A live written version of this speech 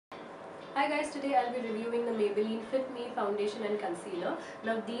Hi guys, today I'll be reviewing the Maybelline Fit Me Foundation and Concealer.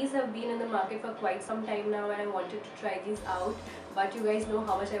 Now these have been in the market for quite some time now and I wanted to try these out. But you guys know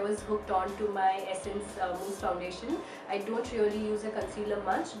how much I was hooked on to my Essence Mousse Foundation. I don't really use a concealer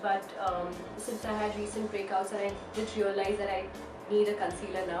much, but since I had recent breakouts and I did realize that I need a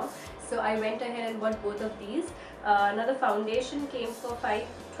concealer now. So I went ahead and bought both of these. Now the foundation came for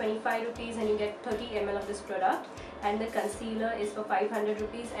 525 rupees and you get 30 ml of this product, and the concealer is for 500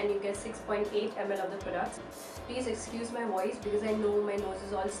 rupees and you get 6.8 ml of the product. Please excuse my voice because I know my nose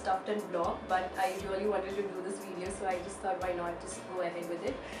is all stuffed and blocked, but I really wanted to do this video, so I just thought why not just go ahead with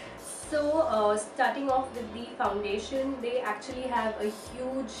it. So starting off with the foundation, they actually have a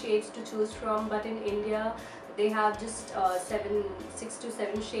huge shades to choose from, but in India they have just 6 to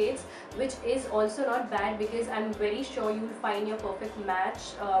 7 shades, which is also not bad because I'm very sure you'll find your perfect match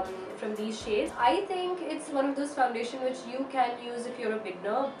from these shades. I think it's one of those foundation which you can use if you're a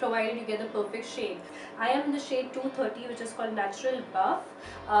beginner, provided you get the perfect shade. I am in the shade 230, which is called Natural Buff.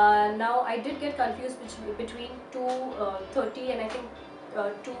 Now I did get confused between 230 and I think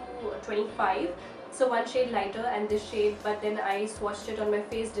 225, so one shade lighter and this shade, but then I swatched it on my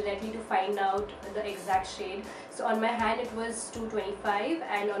face directly to find out the exact shade. So on my hand it was 225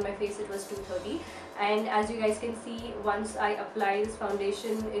 and on my face it was 230, and as you guys can see, once I apply this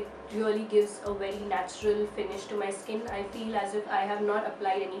foundation, it really gives a very natural finish to my skin. I feel as if I have not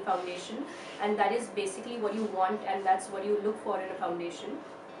applied any foundation, and that is basically what you want and that's what you look for in a foundation.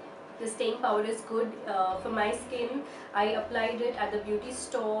 The staying power is good for my skin. I applied it at the beauty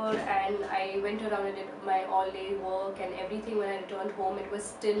store and I went around and did my all-day work and everything. When I returned home, it was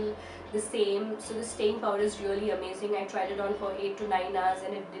still the same. So the staying power is really amazing. I tried it on for 8 to 9 hours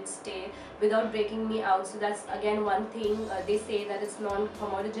and it did stay without breaking me out. So that's again one thing. They say that it's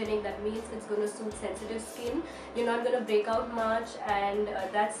non-comedogenic. That means it's going to suit sensitive skin. You're not going to break out much, and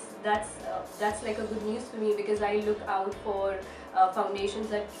that's like a good news for me because I look out for foundations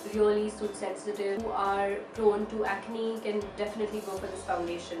that really suit sensitive, who are prone to acne, can definitely go for this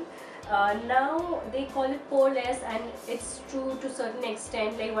foundation. Now they call it poreless, and it's true to a certain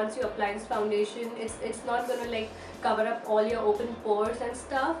extent. Like once you apply this foundation, it's not gonna like cover up all your open pores and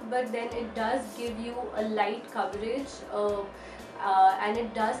stuff, but then it does give you a light coverage, and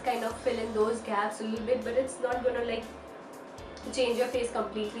it does kind of fill in those gaps a little bit, but it's not gonna like change your face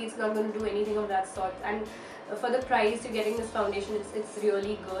completely. It's not going to do anything of that sort, and for the price you're getting this foundation, it's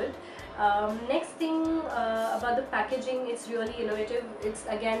really good. Next thing about the packaging, it's really innovative. It's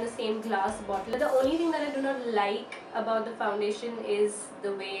again the same glass bottle. The only thing that I do not like about the foundation is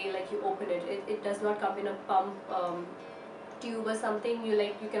the way like you open it. It does not come in a pump tube or something.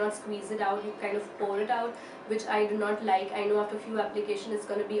 You cannot squeeze it out, you kind of pour it out, which I do not like. I know after a few applications it's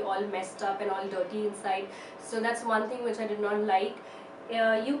going to be all messed up and all dirty inside, so that's one thing which I did not like.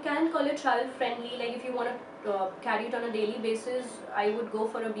 You can call it travel friendly. Like if you want to carry it on a daily basis, I would go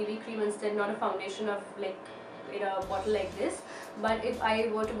for a BB cream instead, not a foundation of like in a bottle like this. But if I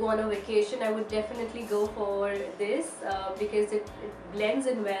were to go on a vacation, I would definitely go for this because it blends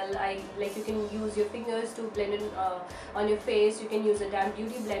in well. You can use your fingers to blend it on your face. You can use a damp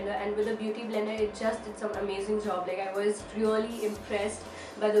beauty blender, and with a beauty blender it just did some amazing job. Like I was really impressed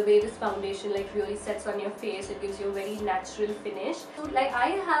by the way this foundation like really sets on your face. It gives you a very natural finish. So like I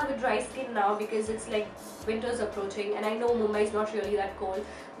have a dry skin now because it's like winter's approaching, and I know Mumbai is not really that cold,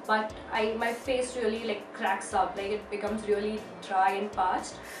 but my face really like cracks up, like it becomes really dry and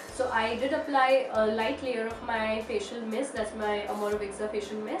parched. So I did apply a light layer of my facial mist, that's my Amore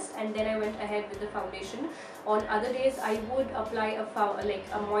facial mist, and then I went ahead with the foundation. On other days I would apply a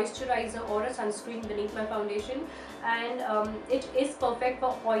moisturizer or a sunscreen beneath my foundation, and it is perfect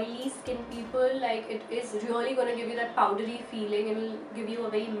for oily skin people. Like it is really going to give you that powdery feeling. It will give you a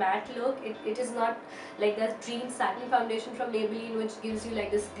very matte look. It is not like that Dream Satin foundation from Maybelline which gives you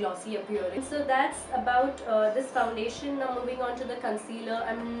like this glossy appearance. So that's about this foundation. Now moving on to the concealer.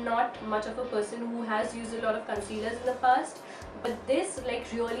 I'm not much of a person who has used a lot of concealers in the past, but this like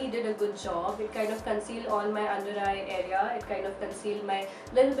really did a good job. It kind of concealed all my under eye area. It kind of concealed my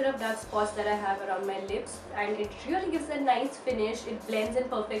little bit of dark spots that I have around my lips, and it really gives a nice finish. It blends in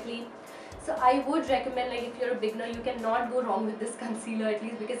perfectly. So I would recommend, like if you're a beginner, you cannot go wrong with this concealer, at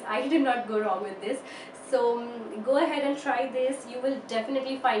least because I did not go wrong with this. So go ahead and try this. You will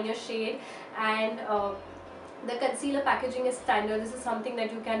definitely find your shade, and the concealer packaging is standard. This is something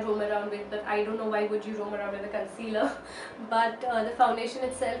that you can roam around with, but I don't know why would you roam around with a concealer. But the foundation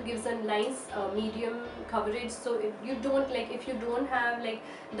itself gives a nice medium coverage. So if you don't have like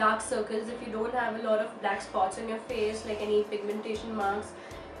dark circles, if you don't have a lot of black spots on your face, like any pigmentation marks,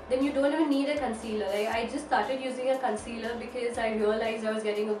 then you don't even need a concealer. Like, I just started using a concealer because I realized I was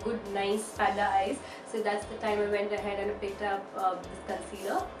getting a good nice panda eyes, so that's the time I went ahead and picked up this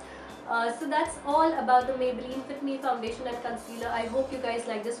concealer. So that's all about the Maybelline Fit Me foundation and concealer. I hope you guys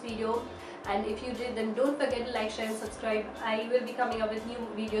like this video, and if you did, then don't forget to like, share and subscribe. I will be coming up with new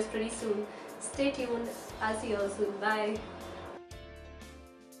videos pretty soon. Stay tuned. I'll see you all soon. Bye.